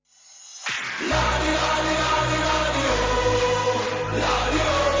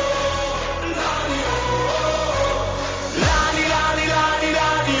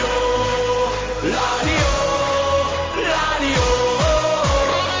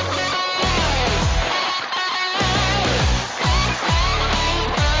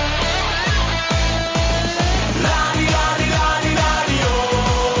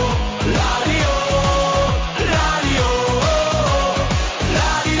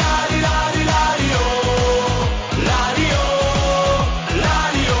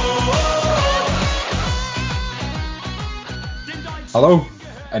Hello,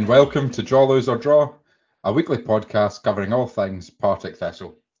 and welcome to Draw, Lose or Draw, a weekly podcast covering all things Partick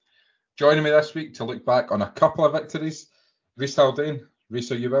Thistle. Joining me this week to look back on a couple of victories, Rhys Haldane. Rhys,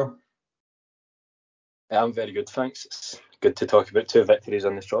 are you well? I'm very good, thanks. It's good to talk about two victories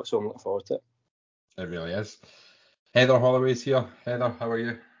on the trot, so I'm looking forward to it. It really is. Heather Holloway's here. Heather, how are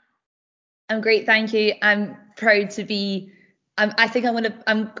you? I'm great, thank you. I'm proud to be. I'm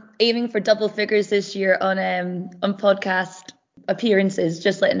aiming for double figures this year on podcast appearances,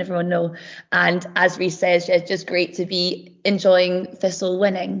 just letting everyone know. And as Rhys says, it's just great to be enjoying Thistle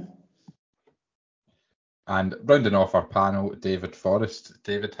winning. And rounding off our panel, David Forrest.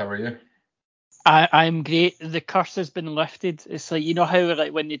 David, how are you? I'm great. The curse has been lifted. It's like, you know how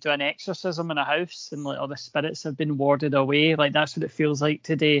like when you do an exorcism in a house and like all the spirits have been warded away, like that's what it feels like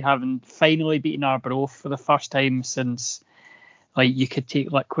today, having finally beaten Arbroath for the first time since like you could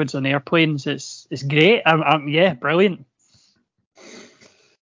take liquids on airplanes. It's great. Yeah, brilliant.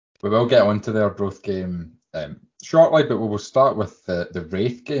 We will get onto the Arbroath game shortly, but we will start with the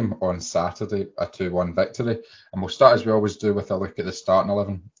Wraith game on Saturday, a 2-1 victory. And we'll start, as we always do, with a look at the starting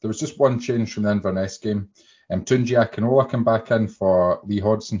 11. There was just one change from the Inverness game. Tunji Akinola came back in for Lee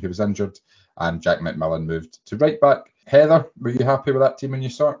Hodson, who was injured, and Jack McMillan moved to right back. Heather, were you happy with that team when you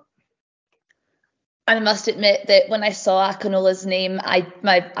saw it? And I must admit that when I saw Akinola's name,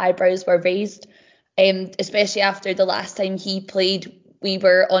 my eyebrows were raised, especially after the last time he played. We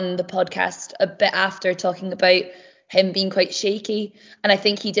were on the podcast a bit after talking about him being quite shaky, and I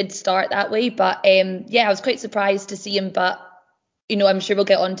think he did start that way. But I was quite surprised to see him. But I'm sure we'll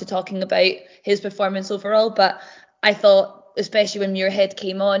get on to talking about his performance overall. But I thought, especially when Muirhead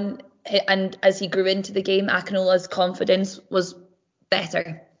came on, and as he grew into the game, Akinola's confidence was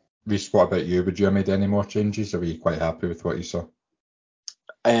better. Rhys, what about you? Would you have made any more changes, or were you quite happy with what you saw?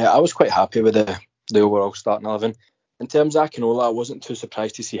 I was quite happy with the overall starting 11. In terms of Akinola, I wasn't too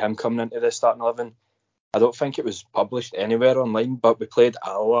surprised to see him coming into the starting 11. I don't think it was published anywhere online, but we played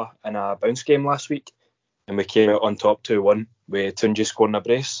Alloa in a bounce game last week, and we came out on top 2-1 with Tunji scoring a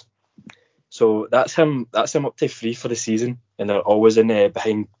brace. So that's him up to 3 for the season, and they're always in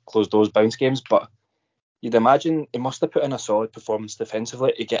behind closed doors bounce games. But you'd imagine he must have put in a solid performance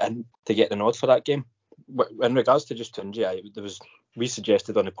defensively to get the nod for that game. In regards to just Tunji, we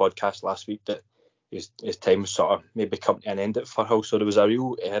suggested on the podcast last week that his time was sort of maybe coming to an end at Firhill, so there was a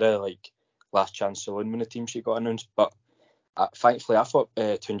real era like last chance saloon when the team sheet got announced. But thankfully, I thought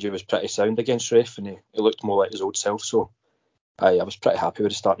Tunji was pretty sound against Raith, and he looked more like his old self. So I was pretty happy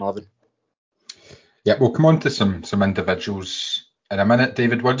with the starting 11. Yeah, we'll come on to some individuals in a minute.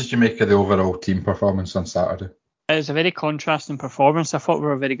 David, what did you make of the overall team performance on Saturday? It was a very contrasting performance. I thought we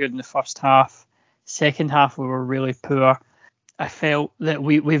were very good in the first half. Second half, we were really poor. I felt that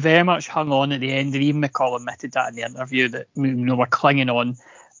we very much hung on at the end, and even McCall admitted that in the interview, that we're clinging on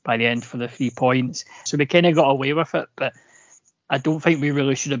by the end for the 3 points. So we kind of got away with it, but I don't think we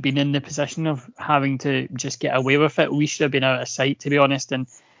really should have been in the position of having to just get away with it. We should have been out of sight, to be honest. And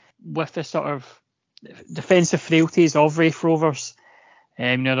with the sort of defensive frailties of Raith Rovers,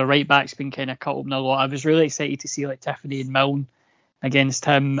 the right back's been kind of cut open a lot. I was really excited to see like Tiffany and Milne against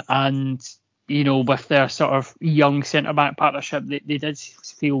him, and with their sort of young centre-back partnership, they did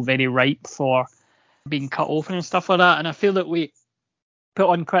feel very ripe for being cut open and stuff like that. And I feel that we put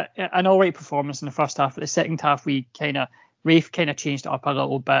on quite an all-right performance in the first half. But the second half, Raith kind of changed it up a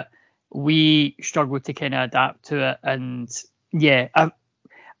little bit. We struggled to kind of adapt to it. And yeah,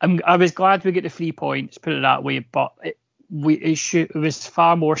 I was glad we get the 3 points, put it that way. But it was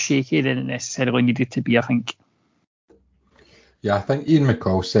far more shaky than it necessarily needed to be, I think. Yeah, I think Ian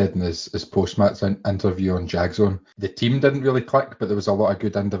McCall said in his post-match interview on Jagzone, the team didn't really click, but there was a lot of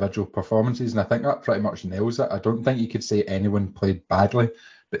good individual performances, and I think that pretty much nails it. I don't think you could say anyone played badly,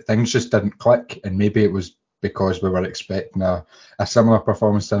 but things just didn't click, and maybe it was because we were expecting a similar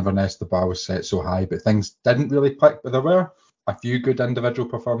performance to Inverness. The bar was set so high, but things didn't really click. But there were a few good individual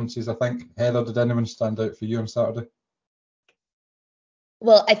performances, I think. Heather, did anyone stand out for you on Saturday?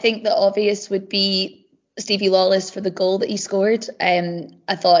 Well, I think the obvious would be Stevie Lawless for the goal that he scored.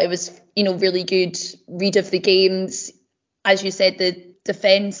 I thought it was, really good read of the games. As you said, the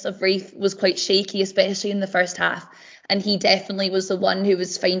defence of Raith was quite shaky, especially in the first half. And he definitely was the one who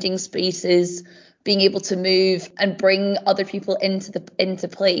was finding spaces, being able to move and bring other people into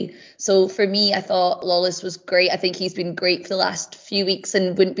play. So for me, I thought Lawless was great. I think he's been great for the last few weeks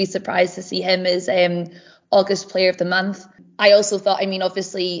and wouldn't be surprised to see him as August Player of the Month. I also thought,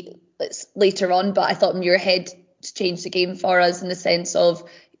 obviously it's later on, but I thought Muirhead changed the game for us in the sense of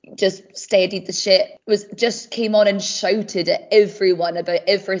just steadied the ship, came on and shouted at everyone about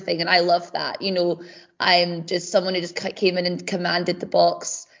everything, and I love that. I'm just someone who just came in and commanded the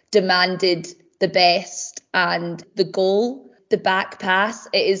box, demanded the best, and the goal, the back pass,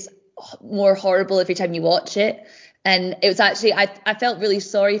 it is more horrible every time you watch it. And it was actually, I felt really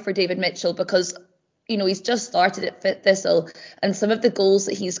sorry for David Mitchell because he's just started at Thistle, and some of the goals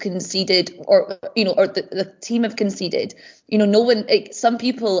that he's conceded, or the team have conceded, no one, some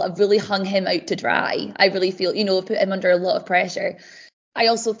people have really hung him out to dry. I really feel, put him under a lot of pressure. I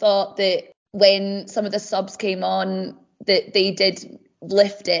also thought that when some of the subs came on, that they did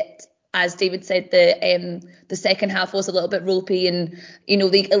lift it. As David said, the second half was a little bit ropey, and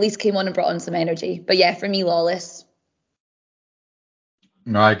they at least came on and brought on some energy. But yeah, for me, Lawless.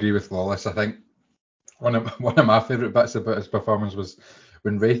 No, I agree with Lawless. I think one of my favourite bits about his performance was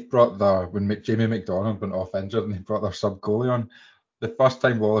when Raith when Jamie McDonald went off injured and they brought their sub goalie on. The first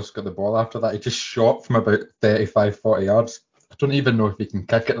time Lawless got the ball after that, he just shot from about 35, 40 yards. I don't even know if he can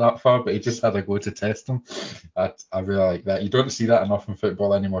kick it that far, but he just had a go to test him. I really like that. You don't see that enough in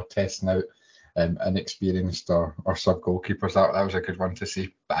football anymore, testing out inexperienced or sub goalkeepers. That was a good one to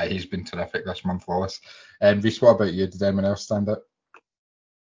see. But he's been terrific this month, Lawless. Rhys, what about you? Did anyone else stand out?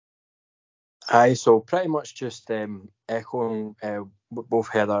 Aye, so pretty much just echoing what both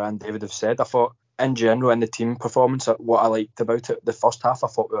Heather and David have said. I thought in general in the team performance, what I liked about it, the first half I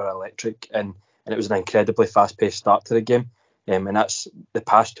thought we were electric, and it was an incredibly fast-paced start to the game. And that's the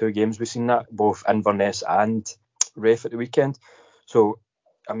past two games we've seen that, both Inverness and Raith at the weekend. So,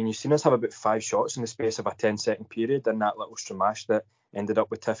 you've seen us have about 5 shots in the space of a 10-second period in that little stramash that ended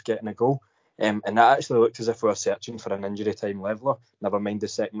up with Tiff getting a goal. And that actually looked as if we were searching for an injury time leveller, never mind the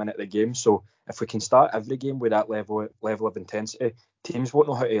second minute of the game. So if we can start every game with that level of intensity, teams won't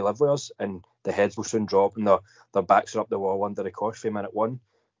know how to live with us, and the heads will soon drop and their backs are up the wall under the cosh for minute one.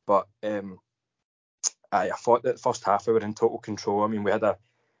 But I thought that the first half we were in total control. We had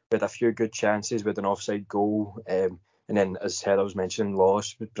a few good chances with an offside goal. And then, as Heather was mentioning,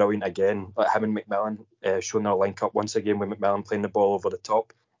 Lawless was brilliant again. Like him and McMillan showing their link up once again, with McMillan playing the ball over the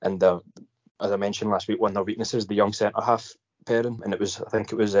top. And as I mentioned last week, one of their weaknesses, the young centre half pairing, and I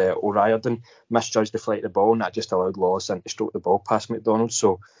think it was O'Riordan misjudged the flight of the ball, and that just allowed Lawless in to stroke the ball past McDonald.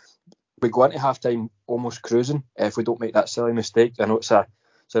 So we go into half time almost cruising if we don't make that silly mistake. I know it's a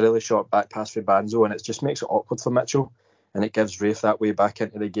really short back pass for Banzo, and it just makes it awkward for Mitchell, and it gives Raith that way back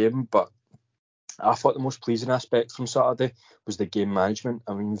into the game. But I thought the most pleasing aspect from Saturday was the game management.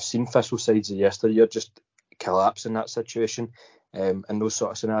 We've seen Thistle sides of yesteryear just collapse in that situation, in those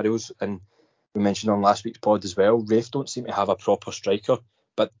sort of scenarios. And we mentioned on last week's pod as well, Raith don't seem to have a proper striker,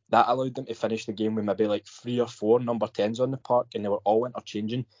 but that allowed them to finish the game with maybe like 3 or 4 number 10s on the park, and they were all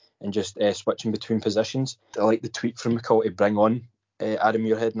interchanging and just switching between positions. I like the tweak from McCall to bring on Adam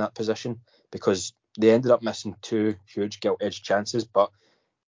Muirhead in that position, because they ended up missing 2 huge gilt-edged chances, but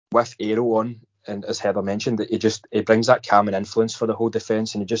with Aero on, and as Heather mentioned, he brings that calming influence for the whole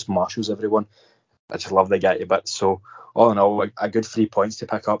defence, and he just marshals everyone. I just love the guy to bits. So all in all, a good 3 points to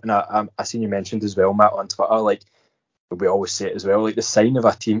pick up. And I seen you mentioned as well, Matt, on Twitter, like we always say it as well, like the sign of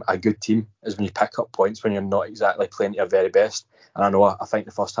a good team is when you pick up points when you're not exactly playing at your very best. And I think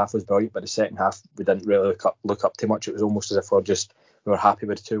the first half was brilliant, but the second half we didn't really look up too much. It was almost as if we were happy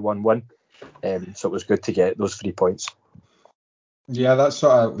with the 2-1 win. So it was good to get those 3 points. Yeah, that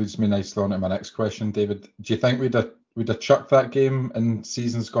sort of leads me nicely on to my next question, David. Do you think we'd have chucked that game in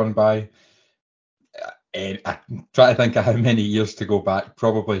seasons gone by? I try to think of how many years to go back.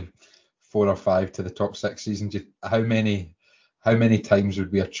 Probably 4 or 5 to the top 6 seasons. How many times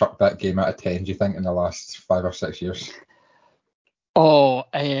would we have chucked that game out of 10? Do you think in the last 5 or 6 years? Oh,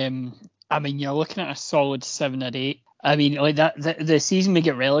 you're looking at a solid 7 or 8. Like that, the season we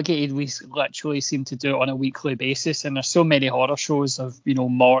get relegated, we literally seem to do it on a weekly basis, and there's so many horror shows of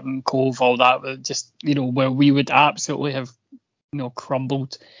Morton, Cove, all that, just where we would absolutely have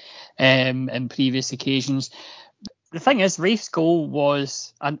crumbled in previous occasions. The thing is, Raif's goal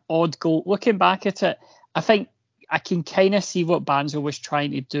was an odd goal. Looking back at it, I think I can kind of see what Banzo was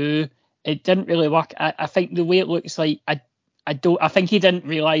trying to do. It didn't really work. I think the way it looks like, I think he didn't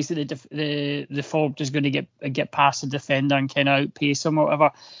realise that the forward was going to get past the defender and kind of outpace him or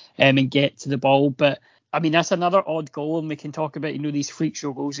whatever, and get to the ball. But I mean, that's another odd goal, and we can talk about these freak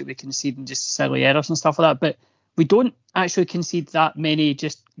show goals that we concede and just silly errors and stuff like that. But we don't actually concede that many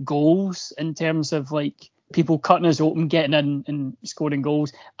just goals in terms of people cutting us open, getting in and scoring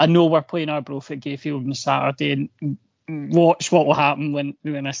goals. I know we're playing Arbroath at Gayfield on Saturday, and watch what will happen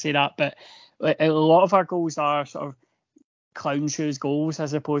when I say that. But a lot of our goals are sort of clown shoes goals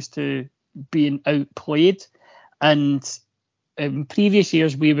as opposed to being outplayed. And in previous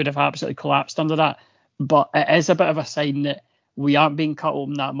years, we would have absolutely collapsed under that. But it is a bit of a sign that we aren't being cut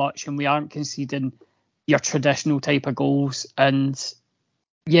open that much and we aren't conceding your traditional type of goals. And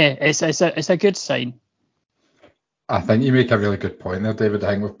yeah, it's a good sign. I think you make a really good point there, David.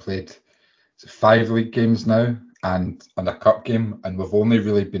 I think we've played 5 league games now and a cup game, and we've only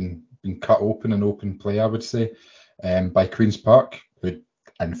really been cut open in open play, I would say, by Queen's Park, who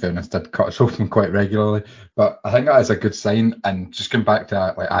in fairness did cut us open quite regularly. But I think that is a good sign. And just going back to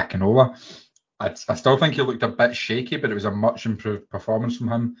Akinola, I still think he looked a bit shaky, but it was a much improved performance from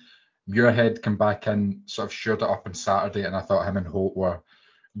him. Muirhead came back in, sort of shored it up on Saturday, and I thought him and Holt were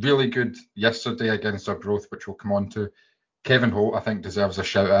really good yesterday against Arbroath, which we'll come on to. Kevin Holt, I think, deserves a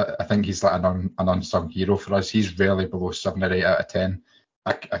shout out. I think he's an unsung hero for us. He's rarely below 7 or 8 out of 10.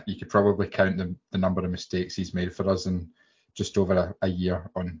 You could probably count the number of mistakes he's made for us in just over a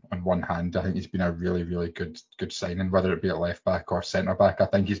year on one hand. I think he's been a really, really good signing, whether it be at left back or centre back. I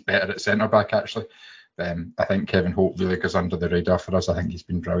think he's better at centre back, actually. I think Kevin Holt really goes under the radar for us. I think he's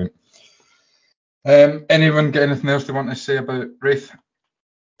been brilliant. Anyone got anything else they want to say about Raith?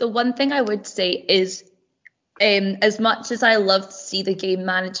 The one thing I would say is, as much as I love to see the game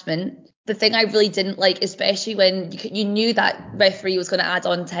management, the thing I really didn't like, especially when you knew that referee was going to add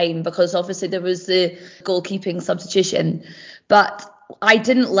on time, because obviously there was the goalkeeping substitution, but I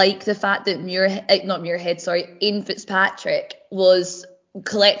didn't like the fact that Ian Fitzpatrick was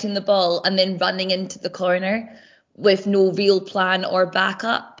collecting the ball and then running into the corner with no real plan or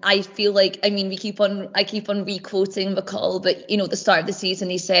backup. I feel like, I keep on re-quoting McCall, but at the start of the season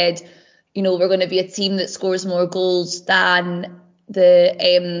he said, we're going to be a team that scores more goals than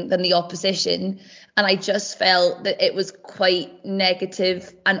the opposition, and I just felt that it was quite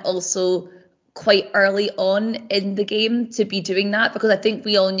negative and also quite early on in the game to be doing that, because I think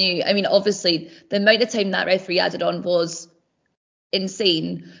we all knew, obviously the amount of time that referee added on was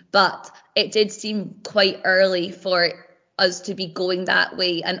insane, but it did seem quite early for us to be going that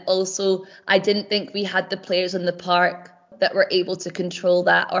way. And also I didn't think we had the players in the park that were able to control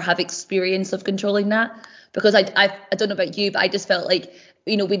that or have experience of controlling that, because I don't know about you, but I just felt like,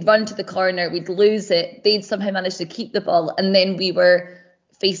 we'd run to the corner, we'd lose it, they'd somehow manage to keep the ball, and then we were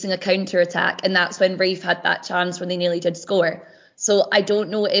facing a counter attack, and that's when Rafe had that chance when they nearly did score. So I don't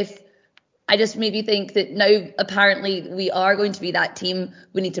know, if I just maybe think that now apparently we are going to be that team,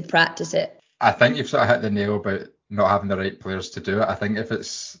 we need to practice it. I think you've sort of hit the nail about not having the right players to do it. I think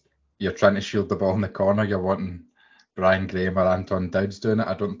if you're trying to shield the ball in the corner, you're wanting Brian Graham or Anton Dowds doing it.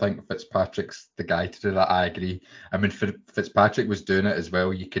 I don't think Fitzpatrick's the guy to do that. I agree. Fitzpatrick was doing it as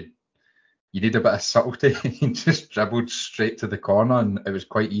well. You need a bit of subtlety. He just dribbled straight to the corner, and it was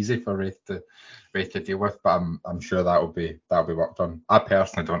quite easy for Raith to deal with. But I'm sure that'll be worked on. I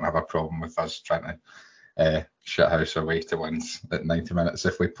personally don't have a problem with us trying to shithouse our way to wins at 90 minutes.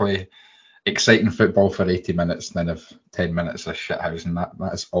 If we play exciting football for 80 minutes, then if 10 minutes of shithousing,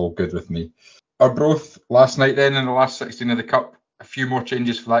 that is all good with me. Arbroath last night then, in the last 16 of the Cup, a few more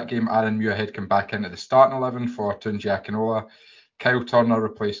changes for that game. Aaron Muirhead came back into the starting 11 for Tunji Akinola. Kyle Turner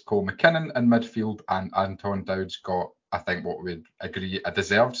replaced Cole McKinnon in midfield, and Anton Dowds got, I think, what we'd agree, a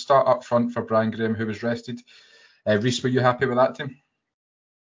deserved start up front for Brian Graham, who was rested. Rhys, were you happy with that team?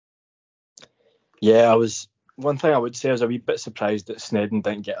 Yeah, one thing I would say, I was a wee bit surprised that Snedden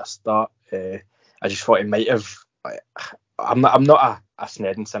didn't get a start. I just thought he might have. I'm not a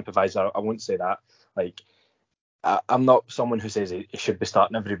Snedden sympathiser. I won't say that. I'm not someone who says he should be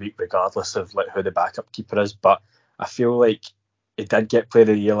starting every week regardless of who the backup keeper is. But I feel like he did get Player of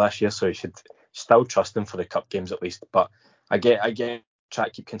the Year last year, so you should still trust him for the cup games at least. But I get try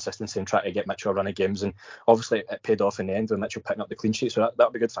to keep consistency and try to get Mitchell a run of games, and obviously it paid off in the end with Mitchell picking up the clean sheet, so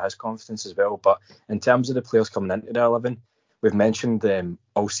that'll be good for his confidence as well. But in terms of the players coming into the 11, we've mentioned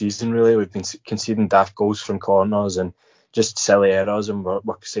all season really, we've been conceding daft goals from corners and just silly errors, and we're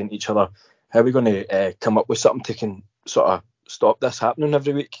saying to each other, how are we going to come up with something to sort of stop this happening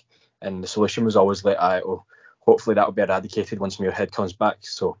every week? And the solution was always hopefully that will be eradicated once Muirhead comes back.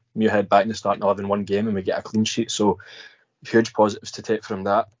 So Muirhead back in the starting 11 one game and we get a clean sheet, so huge positives to take from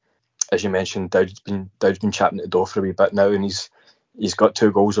that. as you mentioned, Dowd's been chapping at the door for a wee bit now, and he's got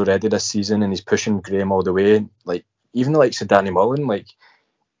 2 goals already this season, and he's pushing Graham all the way. Like, even the likes of Danny Mullen, like,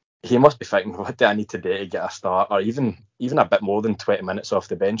 he must be thinking, what do I need to do to get a start, or even a bit more than 20 minutes off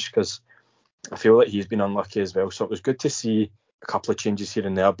the bench, because I feel like he's been unlucky as well. So it was good to see a couple of changes here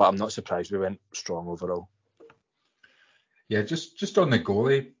and there, but I'm not surprised we went strong overall. Yeah, just on the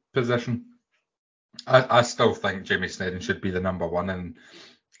goalie position, I still think Jamie Snedden should be the number one, and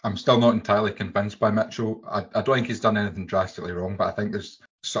I'm still not entirely convinced by Mitchell. I don't think he's done anything drastically wrong, but I think there's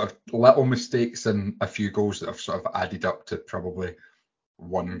sort of little mistakes and a few goals that have sort of added up to probably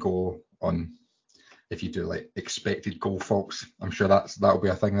one goal on, if you do like expected goal faults. I'm sure that'll be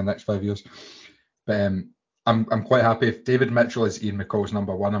a thing in the next 5 years. But I'm quite happy if David Mitchell is Ian McCall's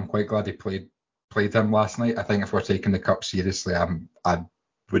number one. I'm quite glad he played him last night. I think if we're taking the cup seriously, I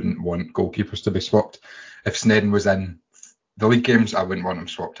wouldn't want goalkeepers to be swapped. If Snedden was in the league games, I wouldn't want him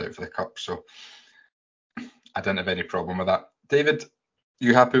swapped out for the cup. So I didn't have any problem with that. David,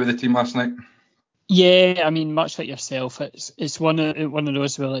 you happy with the team last night? Yeah, I mean, much like yourself, it's one of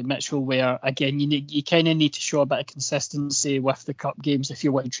those where, like Mitchell, where again you kind of need to show a bit of consistency with the cup games if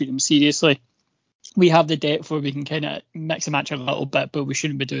you want to treat them seriously. We have the depth where we can kind of mix and match a little bit, but we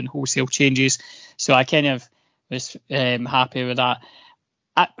shouldn't be doing wholesale changes. So I kind of was happy with that.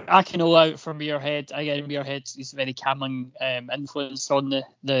 Akinola from Muirhead, again, Muirhead is a very calming influence on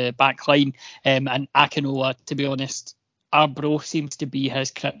the back line. And Akinola, to be honest, Arbroath seems to be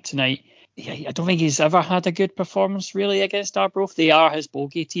his kryptonite. I don't think he's ever had a good performance really against Arbroath. They are his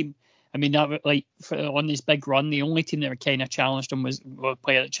bogey team. I mean, that on this big run, the only team that were kind of challenged him was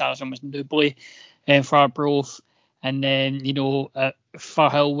Newbley for Arbroath. And then,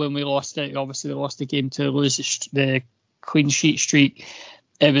 Firhill, when we lost it, obviously we lost the game to lose the clean sheet streak.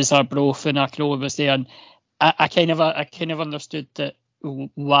 It was Arbroath and Akinola was there, and I kind of understood that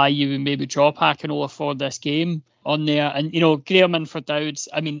why you would maybe drop Akinola for this game on there. And Graham in for Dowds.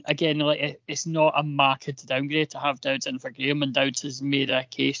 I mean, again, like it's not a market downgrade to have Dowds in for Graham, and Dowds has made a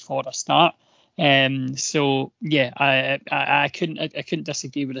case for a start. So yeah, I couldn't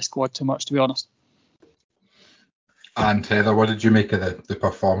disagree with the squad too much, to be honest. And Heather, what did you make of the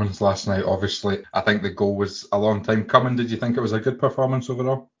performance last night? Obviously, I think the goal was a long time coming. Did you think it was a good performance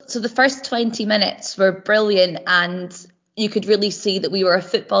overall? So the first 20 minutes were brilliant, and you could really see that we were a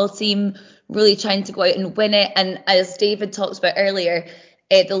football team really trying to go out and win it. And as David talked about earlier,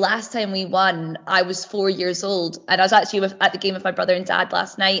 the last time we won, I was 4 years old, and I was actually at the game with my brother and dad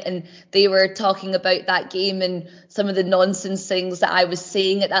last night, and they were talking about that game and some of the nonsense things that I was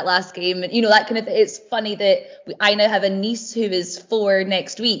saying at that last game, and that kind of thing. It's funny that I now have a niece who is 4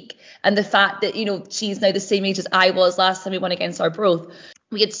 next week, and the fact that she's now the same age as I was last time we won against Arbroath.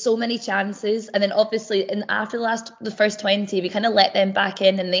 We had so many chances, and then obviously after the first 20, we kind of let them back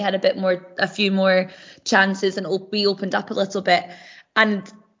in, and they had a few more chances, and we opened up a little bit. And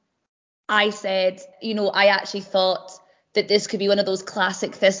I said, I actually thought that this could be one of those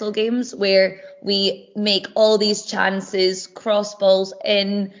classic Thistle games where we make all these chances, cross balls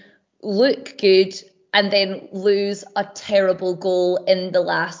in, look good, and then lose a terrible goal in the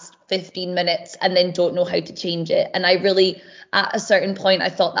last 15 minutes and then don't know how to change it. And I really, at a certain point, I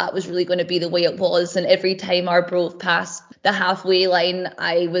thought that was really going to be the way it was. And every time Arbroath passed the halfway line,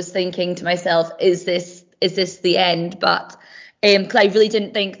 I was thinking to myself, is this the end? But because I really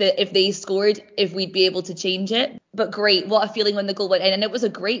didn't think that if they scored, if we'd be able to change it. But great, what a feeling when the goal went in, and it was a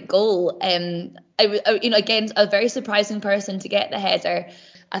great goal. Again, a very surprising person to get the header.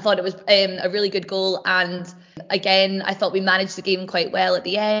 I thought it was a really good goal, and again, I thought we managed the game quite well at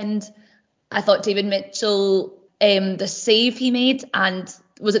the end. I thought David Mitchell, the save he made, and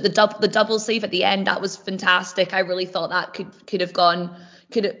was it the double save at the end? That was fantastic. I really thought that could have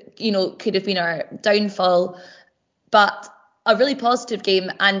been our downfall, but a really positive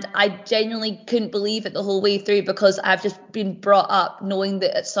game, and I genuinely couldn't believe it the whole way through, because I've just been brought up knowing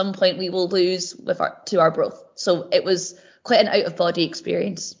that at some point we will lose to Arbroath. So it was quite an out-of-body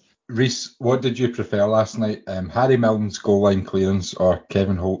experience. Reese, what did you prefer last night? Harry Milne's goal line clearance or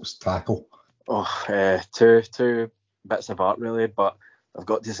Kevin Holt's tackle? Two bits of art really, but I've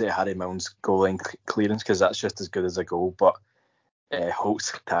got to say Harry Milne's goal line clearance, because that's just as good as a goal. But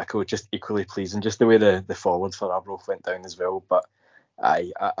Holt's tackle just equally pleasing, just the way the forward for Arbroath went down as well. But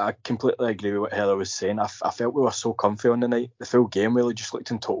I completely agree with what Heather was saying. I felt we were so comfy on the night. The full game really just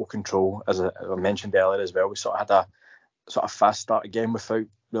looked in total control, as I mentioned earlier as well. We sort of had a sort of fast start again without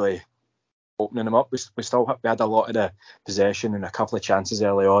really opening them up. We had a lot of the possession and a couple of chances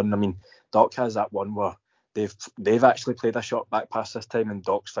early on. I mean, Doc has that one where they've actually played a shot back pass this time, and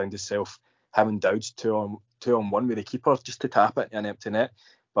Doc's found himself having Dowds two on one with the keeper just to tap it in an empty net.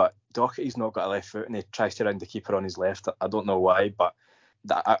 But Doherty's not got a left foot and he tries to round the keeper on his left. I don't know why, but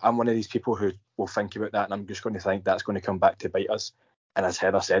I'm one of these people who will think about that and I'm just going to think that's going to come back to bite us. And as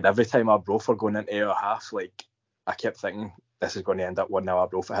Heather said, every time Arbroath were going into our half, like, I kept thinking this is going to end up 1-0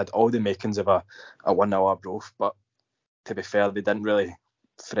 Arbroath. It had all the makings of a 1-0 Arbroath, but to be fair, they didn't really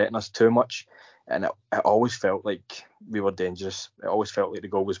threaten us too much. And it always felt like we were dangerous. It always felt like the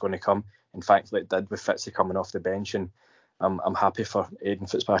goal was going to come. And thankfully it did, with Fitzy coming off the bench. And I'm happy for Aidan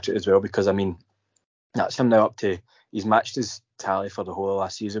Fitzpatrick as well, because, I mean, that's him now up to, he's matched his tally for the whole of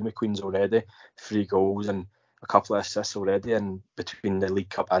last season with Queens already. 3 goals and a couple of assists already, and between the League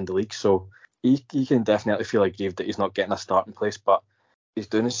Cup and the league. So he can definitely feel aggrieved that he's not getting a starting place, but he's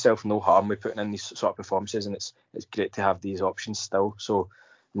doing himself no harm with putting in these sort of performances, and it's great to have these options still. So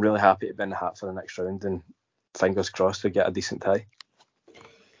I'm really happy to be in the hat for the next round, and fingers crossed we get a decent tie.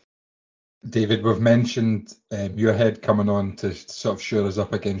 David, we've mentioned Muirhead coming on to sort of shore us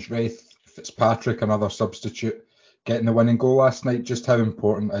up against Raith. Fitzpatrick, another substitute, getting the winning goal last night. Just how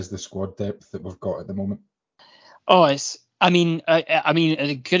important is the squad depth that we've got at the moment? Oh, I mean,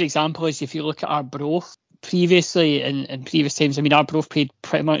 a good example is if you look at Arbroath previously in previous times. I mean, Arbroath played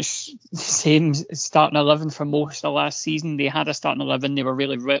pretty much the same starting 11 for most of last season. They had a starting 11. They were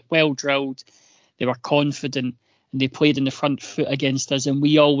really well drilled. They were confident, and they played in the front foot against us. And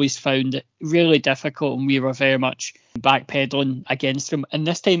we always found it really difficult, and we were very much backpedaling against them. And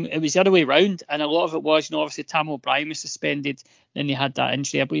this time it was the other way around. And a lot of it was, obviously Tam O'Brien was suspended. Then they had that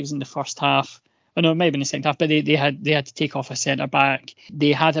injury, I believe it was in the first half. Oh no, it might have been the second half, but they had to take off a centre back.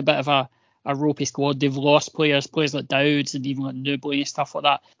 They had a bit of a ropey squad. They've lost players like Dowds and even like Newbley and stuff like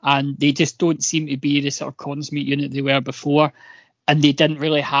that, and they just don't seem to be the sort of consummate unit they were before. And they didn't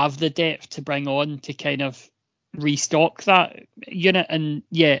really have the depth to bring on to kind of restock that unit. And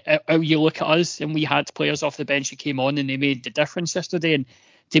yeah, you look at us, and we had players off the bench who came on and they made the difference yesterday. And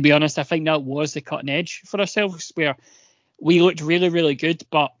to be honest, I think that was the cutting edge for ourselves, where we looked really, really good,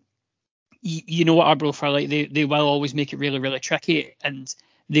 but you know what Arbroath are like. They will always make it really, really tricky, and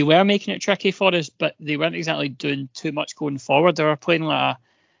they were making it tricky for us, but they weren't exactly doing too much going forward. They were playing like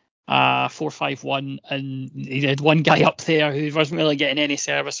a 4-5-1, and they had one guy up there who wasn't really getting any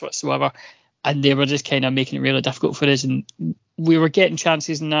service whatsoever, and they were just kind of making it really difficult for us. And we were getting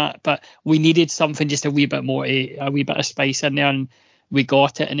chances in that, but we needed something just a wee bit more, a wee bit of spice in there, and we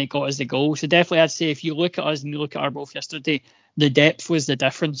got it, and it got us the goal. So definitely, I'd say if you look at us and you look at Arbroath yesterday, the depth was the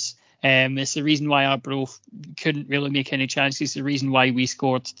difference. It's the reason why Arbroath couldn't really make any chances. It's the reason why we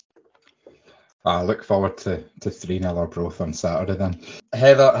scored. I look forward to 3-0 Arbroath on Saturday then.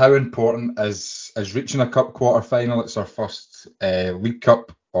 Heather, how important is reaching a cup quarter final? It's our first League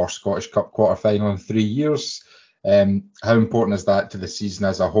Cup or Scottish Cup quarter final in 3 years. How important is that to the season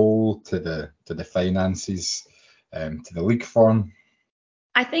as a whole, to the finances, to the league form?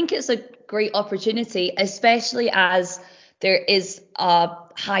 I think it's a great opportunity, especially as there is a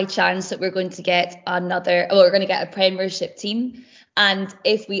high chance that we're going to get a Premiership team. And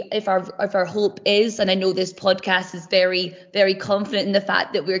if our hope is, and I know this podcast is very, very confident in the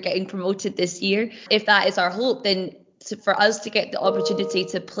fact that we're getting promoted this year, if that is our hope, then for us to get the opportunity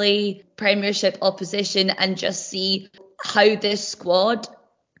to play Premiership opposition and just see how this squad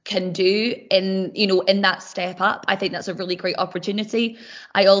can do in that step up, I think that's a really great opportunity.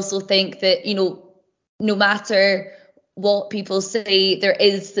 I also think that, no matter what people say, there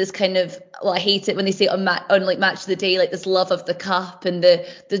is this kind of, I hate it when they say on like Match of the Day, like this love of the cup and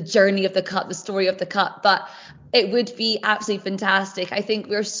the journey of the cup, the story of the cup, but it would be absolutely fantastic. I think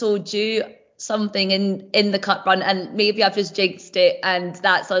we're so due something in the cup run, and maybe I've just jinxed it, and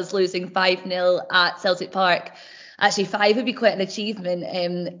that's us losing 5-0 at Celtic Park. Actually, 5 would be quite an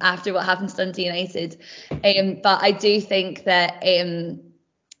achievement after what happened to Dundee United. But I do think that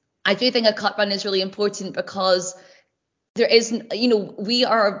a cup run is really important, because there isn't, we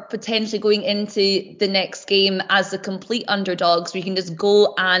are potentially going into the next game as the complete underdogs. We can just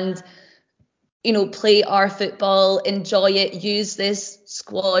go and, play our football, enjoy it, use this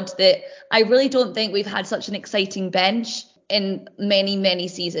squad that I really don't think we've had such an exciting bench in many, many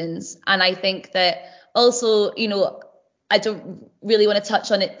seasons. And I think that also, I don't really want to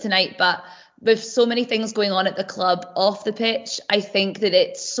touch on it tonight, but with so many things going on at the club off the pitch, I think that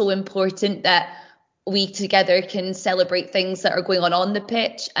it's so important that we together can celebrate things that are going on the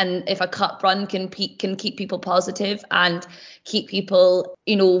pitch. And if a cup run can keep people positive and keep people,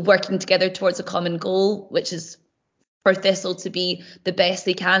 working together towards a common goal, which is for Thistle to be the best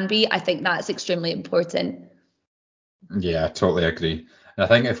they can be, I think that's extremely important. Yeah, I totally agree. I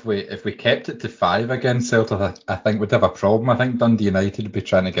think if we kept it to 5 against Celtic, I think we'd have a problem. I think Dundee United would be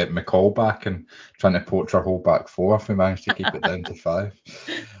trying to get McCall back and trying to poach our whole back four if we managed to keep it down to 5.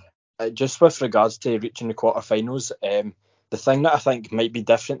 Just with regards to reaching the quarterfinals, the thing that I think might be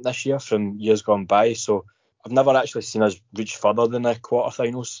different this year from years gone by, so I've never actually seen us reach further than the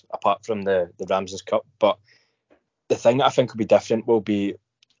quarterfinals, apart from the Ramsden's Cup, but the thing that I think will be different will be,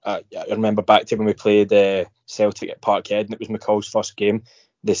 I remember back to when we played Celtic at Parkhead, and it was McCall's first game.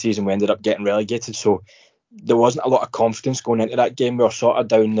 The season we ended up getting relegated, so there wasn't a lot of confidence going into that game. We were sort of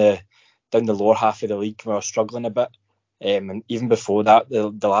down the lower half of the league. We were struggling a bit. And even before that,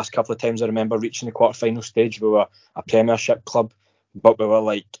 the last couple of times I remember reaching the quarter-final stage, we were a Premiership club, but we were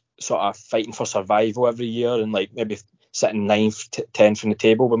like sort of fighting for survival every year and like maybe sitting 9th, 10th in the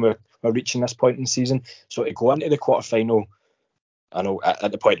table when we were reaching this point in the season. So to go into the quarter-final, I know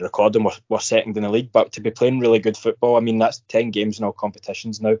at the point of recording we're second in the league, but to be playing really good football, I mean, that's 10 games in all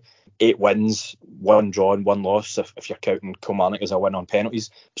competitions now, 8 wins, 1 draw and 1 loss if you're counting Kilmarnock as a win on penalties.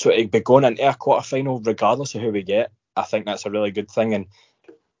 So to be going into a quarter-final, regardless of who we get, I think that's a really good thing, and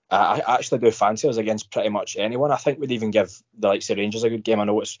I actually do fancy us against pretty much anyone. I think we'd even give the likes of Rangers a good game. I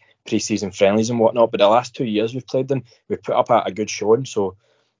know it's pre-season friendlies and whatnot, but the last 2 years we've played them, we've put up a good showing, so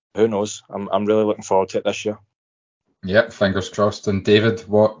who knows? I'm really looking forward to it this year. Yep, fingers crossed. And David,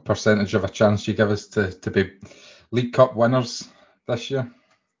 what percentage of a chance do you give us to be League Cup winners this year?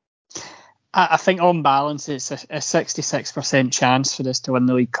 I think on balance it's a 66% chance for us to win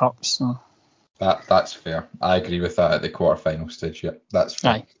the League Cup. So that's fair. I agree with that at the quarter-final stage. Yep, that's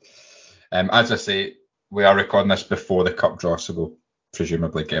fair. Aye. As I say, we are recording this before the cup draw, so we'll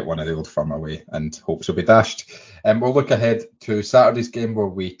presumably get one of the Old Firm away and hopes will be dashed. We'll look ahead to Saturday's game where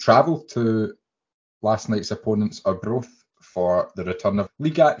we travel to last night's opponents Arbroath for the return of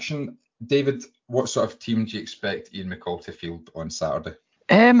league action. David, what sort of team do you expect Ian McCall to field on Saturday?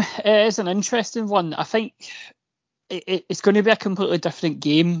 It is an interesting one. I think it's going to be a completely different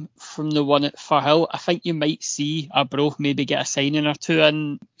game from the one at Firhill. I think you might see Arbroath maybe get a signing or two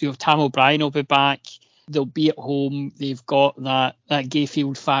in. Tam O'Brien will be back. They'll be at home. They've got that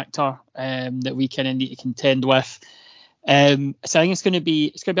Gayfield factor that we kind of need to contend with. So I think it's going to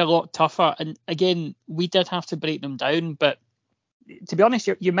be a lot tougher. And again, we did have to break them down, but to be honest,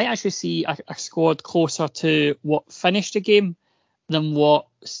 you might actually see a squad closer to what finished the game than what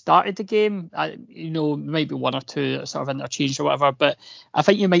started the game. Maybe one or two sort of interchanged or whatever, but I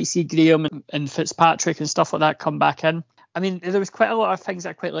think you might see Graham and Fitzpatrick and stuff like that come back in. I mean, there was quite a lot of things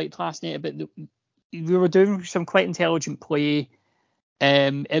I quite liked last night, but we were doing some quite intelligent play.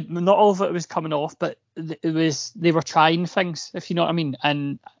 Not all of it was coming off, but they were trying things, if you know what I mean,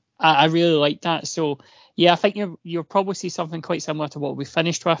 and I really like that. So yeah, I think you'll probably see something quite similar to what we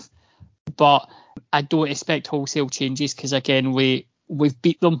finished with, but I don't expect wholesale changes because again we've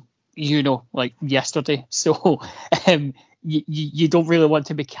beat them, like yesterday. So you don't really want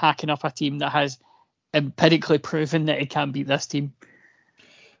to be hacking up a team that has empirically proven that it can beat this team.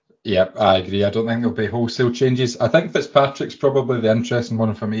 Yeah, I agree. I don't think there'll be wholesale changes. I think Fitzpatrick's probably the interesting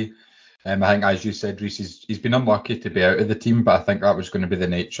one for me. I think, as you said, Reece, he's been unlucky to be out of the team, but I think that was going to be the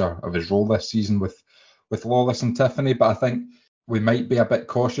nature of his role this season with Lawless and Tiffany. But I think we might be a bit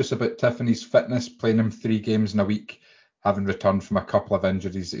cautious about Tiffany's fitness, playing him 3 games in a week, having returned from a couple of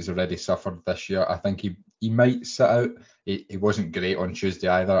injuries that he's already suffered this year. I think he might sit out. He wasn't great on Tuesday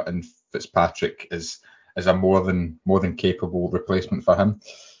either, and Fitzpatrick is a more than capable replacement for him.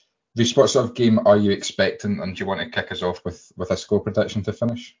 Reece, what sort of game are you expecting, and do you want to kick us off with a score prediction to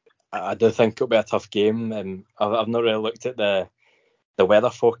finish? I do think it'll be a tough game. I've not really looked at the weather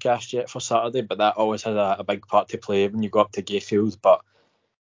forecast yet for Saturday, but that always has a big part to play when you go up to Gayfield. But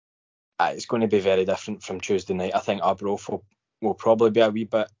it's going to be very different from Tuesday night. I think Arbroath will probably be a wee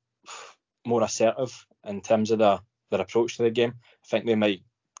bit more assertive in terms of their approach to the game. I think they might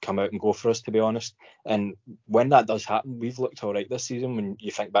come out and go for us, to be honest. And when that does happen, we've looked all right this season. When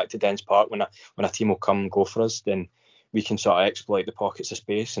you think back to Dens Park, when a team will come and go for us, then we can sort of exploit the pockets of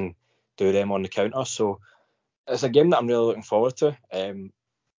space and do them on the counter. So it's a game that I'm really looking forward to. And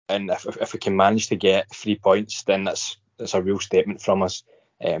if we can manage to get 3 points, then that's a real statement from us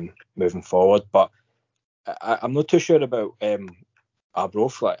moving forward. But I'm not too sure about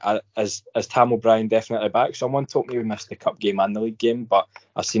Arbroath. As Tam O'Brien definitely back. Someone told me we missed the cup game and the league game, but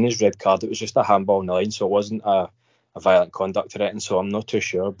I've seen his red card. It was just a handball on the line, so it wasn't a violent conduct or anything. So I'm not too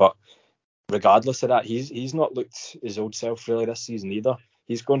sure. But regardless of that, he's not looked his old self really this season either.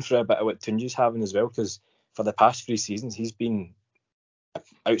 He's gone through a bit of what Tunji's having as well, because for the past 3 seasons he's been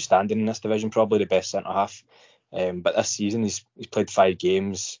outstanding in this division, probably the best centre half. But this season he's played 5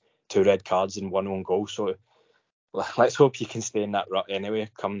 games, 2 red cards and 1 own goal. So let's hope you can stay in that rut anyway,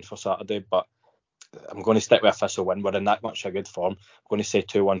 coming for Saturday. But I'm going to stick with a Thistle win. We're in that much a good form. I'm going to say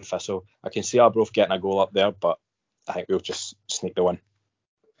 2-1 Thistle. I can see Arbroath getting a goal up there, but I think we'll just sneak the win.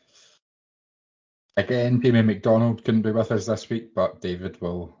 Again, Damien McDonald couldn't be with us this week, but David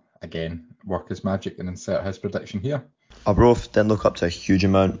will again work his magic and insert his prediction here. Arbroath didn't look up to a huge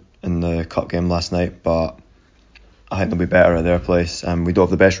amount in the cup game last night, but I think they'll be better at their place, and we don't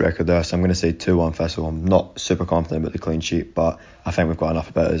have the best record there, so I'm going to say 2-1 Thistle. I'm not super confident about the clean sheet, but I think we've got enough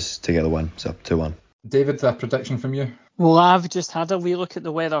about us to get the win, so 2-1. David, a prediction from you? Well, I've just had a wee look at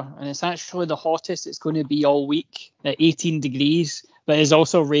the weather, and it's actually the hottest it's going to be all week at 18 degrees, but it's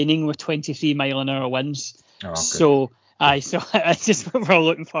also raining with 23 mile an hour winds. Oh, so that's just what we're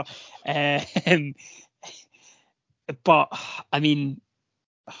looking for. But I mean,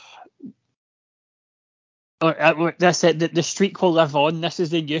 that's it. The streak will live on. This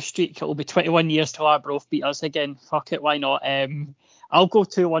is the new streak. It will be 21 years till Arbroath beat us again. Fuck it, why not? I'll go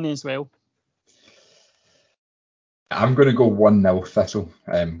 2-1 as well. I'm going to go 1-0 Thistle.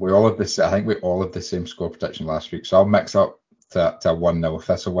 We all had this. I think we all had the same score prediction last week, so I'll mix up to a 1-0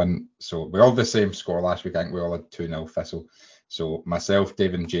 Thistle win. So we all had the same score last week. I think we all had 2-0 Thistle. So myself,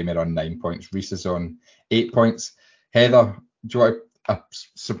 David, and Jamie are on 9 points. Reese is on 8 points. Heather, do you want to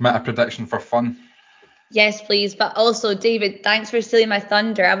submit a prediction for fun? Yes, please. But also, David, thanks for stealing my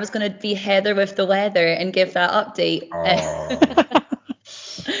thunder. I was going to be Heather with the weather and give that update.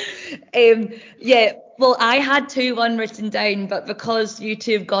 Yeah, well, I had 2-1 written down, but because you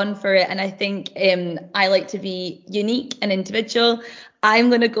two have gone for it, and I think I like to be unique and individual, I'm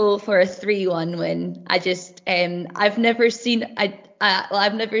going to go for a 3-1 win. I just, I've never seen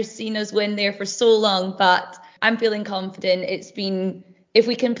us win there for so long, but I'm feeling confident. It's been, if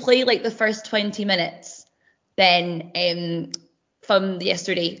we can play like the first 20 minutes, then from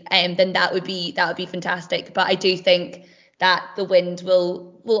yesterday, then that would be fantastic. But I do think that the wind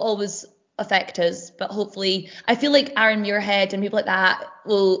will always affect us. But hopefully, I feel like Aaron Muirhead and people like that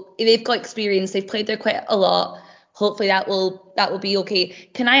they've got experience. They've played there quite a lot. Hopefully that will be okay.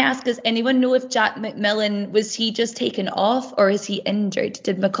 Can I ask, does anyone know if Jack McMillan, was he just taken off or is he injured?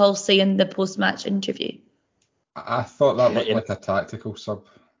 Did McCall say in the post-match interview? I thought that looked like a tactical sub.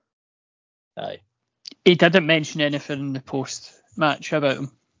 Aye. He didn't mention anything in the post-match about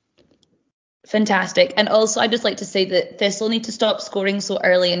him. Fantastic. And also, I'd just like to say that Thistle need to stop scoring so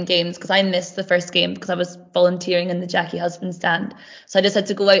early in games, because I missed the first game because I was volunteering in the Jackie Husband stand. So I just had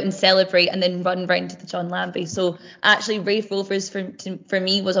to go out and celebrate and then run round to the John Lambie. So actually, Raith Rovers for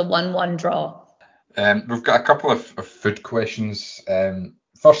me was a 1-1 draw. We've got a couple of food questions.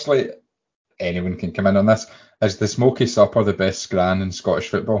 Firstly, anyone can come in on this. Is the smoky supper the best scran in Scottish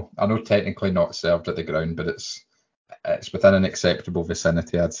football? I know technically not served at the ground, but it's within an acceptable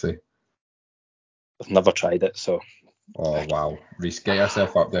vicinity, I'd say. I've never tried it, so. Oh wow, Reese, get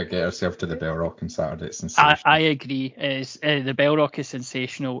yourself up there, get yourself to the Bell Rock on Saturday. It's sensational. I agree. The Bell Rock is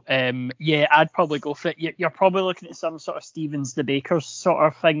sensational. Yeah, I'd probably go for it. You're probably looking at some sort of Stevens the Bakers sort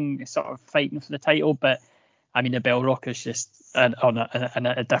of thing, sort of fighting for the title. But I mean, the Bell Rock is just on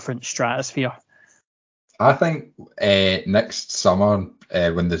a different stratosphere. I think next summer,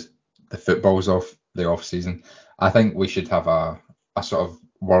 when the football's off, the off season, I think we should have a sort of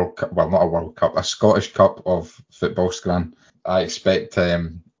World Cup, well, not a World Cup, a Scottish Cup of football scran. I expect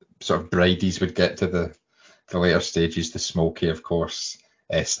sort of Bridie's would get to the later stages, the smoky, of course,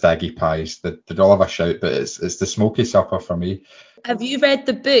 staggy pies. They'd all have a shout, but it's the smoky supper for me. Have you read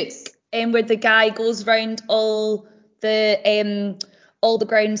the book where the guy goes round all the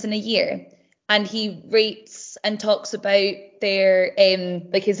grounds in a year and he rates and talks about their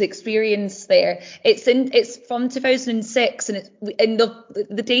like his experience there? It's from 2006, and it's in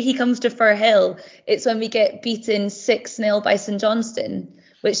the day he comes to Firhill, it's when we get beaten 6-0 by St Johnstone,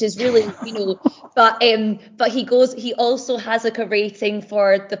 which is really, but he also has like a rating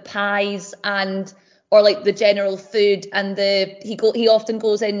for the pies or like the general food, and he often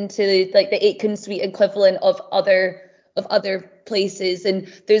goes into like the Aitken Suite equivalent of other places,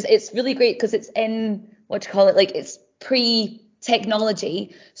 and it's really great because it's in like it's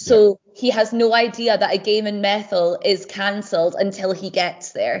pre-technology, so he has no idea that a game in Methil is cancelled until he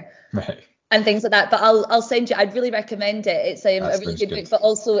gets there. Right. And things like that. But I'll send you, I'd really recommend it. It's a really good book, but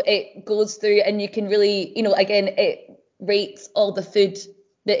also it goes through and you can really, again, it rates all the food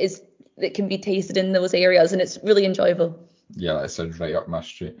that can be tasted in those areas, and it's really enjoyable. Yeah, that sounds right up my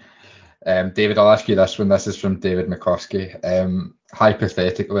street. David, I'll ask you this one. This is from David McCluskey.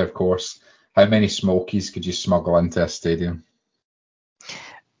 Hypothetically, of course, how many smokies could you smuggle into a stadium?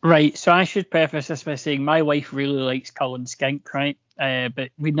 Right, so I should preface this by saying my wife really likes Cullen Skink, right?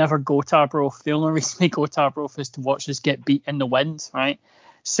 But we never go to Arbroath. The only reason we go to Arbroath is to watch us get beat in the wind, right?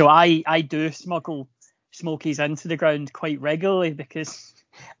 So I do smuggle smokies into the ground quite regularly because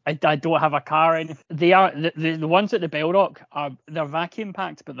I don't have a car. And they are the ones at the Bellrock they're vacuum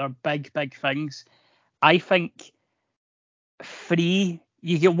packed, but they're big things. I think 3,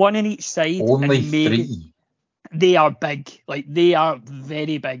 you get one in each side. Only and maybe 3. They are big, like they are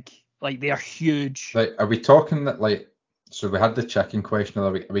very big, like they are huge. Like, are we talking that like? So we had the chicken question.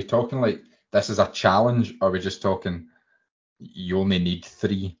 Are we talking like this is a challenge, or are we just talking you only need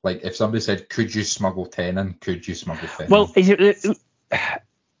 3? Like, if somebody said, "Could you smuggle 10 in?" Could you smuggle 10 Well, in?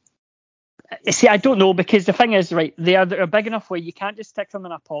 see, I don't know, because the thing is, right, they're big enough where you can't just stick them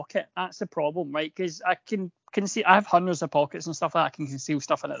in a pocket. That's the problem, right? Because I can see I have hundreds of pockets and stuff like that. I can conceal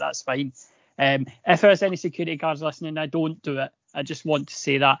stuff in it. That's fine. If there's any security guards listening, I don't do it. I just want to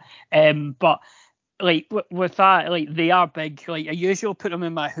say that. But like with that, like they are big. Like I usually put them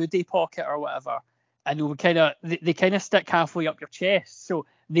in my hoodie pocket or whatever, and they kind of stick halfway up your chest. So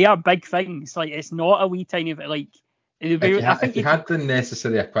they are big things. Like it's not a wee tiny bit. Like If you had the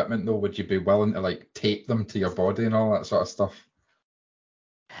necessary equipment, though, would you be willing to like tape them to your body and all that sort of stuff?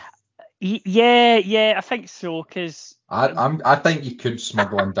 Yeah, I think so. Because I think you could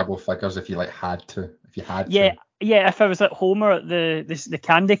smuggle in double figures if you like had to. If you had to. Yeah, if I was at Homer at the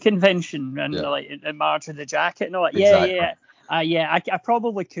candy convention and like in March with the jacket and all that. Exactly. I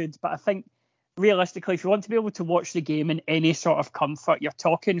probably could, but I think realistically, if you want to be able to watch the game in any sort of comfort, you're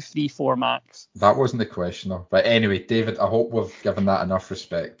talking 3-4 max. That wasn't the question, though. But anyway, David, I hope we've given that enough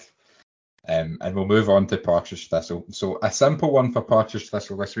respect. And we'll move on to Partridge Thistle. So a simple one for Partridge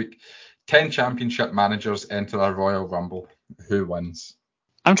Thistle this week. 10 championship managers enter a Royal Rumble. Who wins?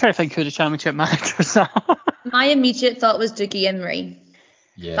 I'm trying to think who the championship managers are. My immediate thought was Dougie Imrie.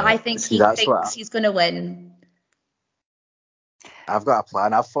 Yeah. But I think he thinks he's going to win. I've got a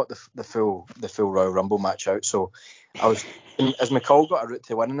plan. I've thought the full Royal Rumble match out. So I was, as McCall got a route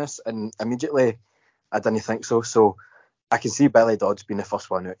to winning this, and immediately I didn't think so. So I can see Billy Dodds being the first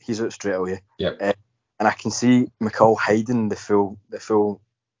one out. He's out straight away. Yep. And I can see McCall hiding the full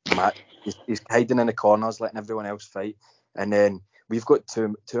match. He's hiding in the corners, letting everyone else fight. And then we've got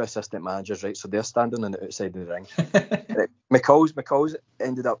two assistant managers, right? So they're standing on the outside of the ring. McCall's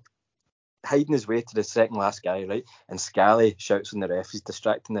ended up hiding his way to the second last guy, right? And Scally shouts on the ref. He's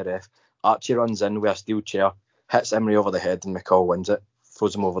distracting the ref. Archie runs in with a steel chair, hits Imrie over the head, and McCall wins it.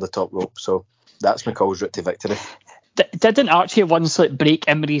 Throws him over the top rope. So that's McCall's route to victory. Didn't Archie once like break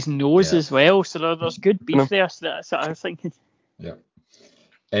Imrie's nose as well? So there's good beef there. So that's what I was thinking. Yeah.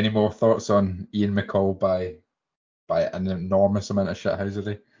 Any more thoughts on Ian McCall by an enormous amount of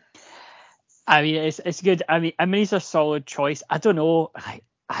shithousery? I mean, it's good. I mean, Imrie's a solid choice. I don't know.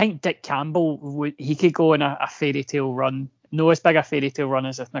 I think Dick Campbell he could go on a fairy tale run. No as big a fairy tale run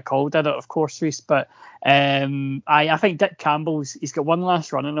as if McCall did it, of course, Reese. But I think Dick Campbell's he's got one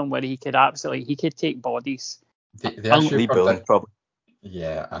last run in him where he could take bodies. Lee Bullen, probably.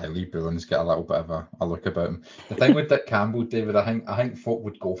 Yeah, Lee Bullen's got a little bit of a look about him. The thing with Dick Campbell, David, I think folk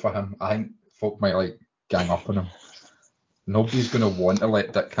would go for him. I think folk might like gang up on him. Nobody's going to want to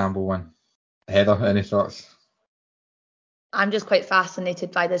let Dick Campbell win. Heather, any thoughts? I'm just quite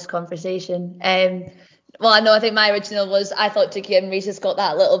fascinated by this conversation. Well, I think my original was I thought Dougie Imrie's just got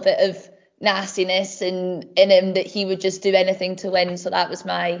that little bit of nastiness in him that he would just do anything to win. So that was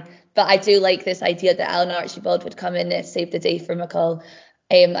but I do like this idea that Alan Archibald would come in and save the day for McCall.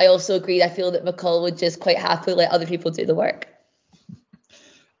 I also agree. I feel that McCall would just quite happily let other people do the work.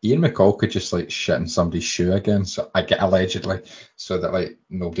 Ian McCall could just like shit in somebody's shoe again, so I get allegedly, so that like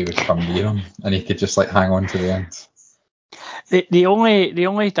nobody would come near him, and he could just like hang on to the end. The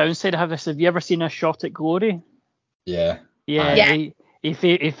only downside I have is, have you ever seen A Shot at Glory? Yeah. He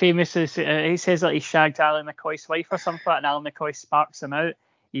famously he says that he shagged Alan McCoy's wife or something, and Alan McCoy sparks him out.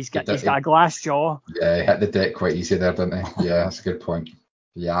 He's got a glass jaw. Yeah, he hit the deck quite easy there, didn't he? Yeah, that's a good point.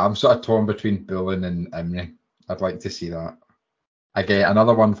 Yeah, I'm sort of torn between Bullen and Imrie. I'd like to see that. Again,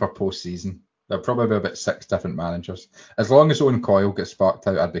 another one for post-season. There'll probably be about 6 different managers. As long as Owen Coyle gets sparked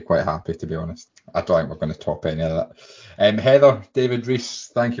out, I'd be quite happy, to be honest. I don't think we're going to top any of that. Heather, David,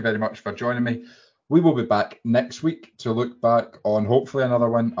 Reese, thank you very much for joining me. We will be back next week to look back on hopefully another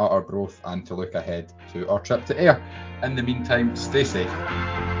win at Arbroath and to look ahead to our trip to Ayr. In the meantime, stay safe.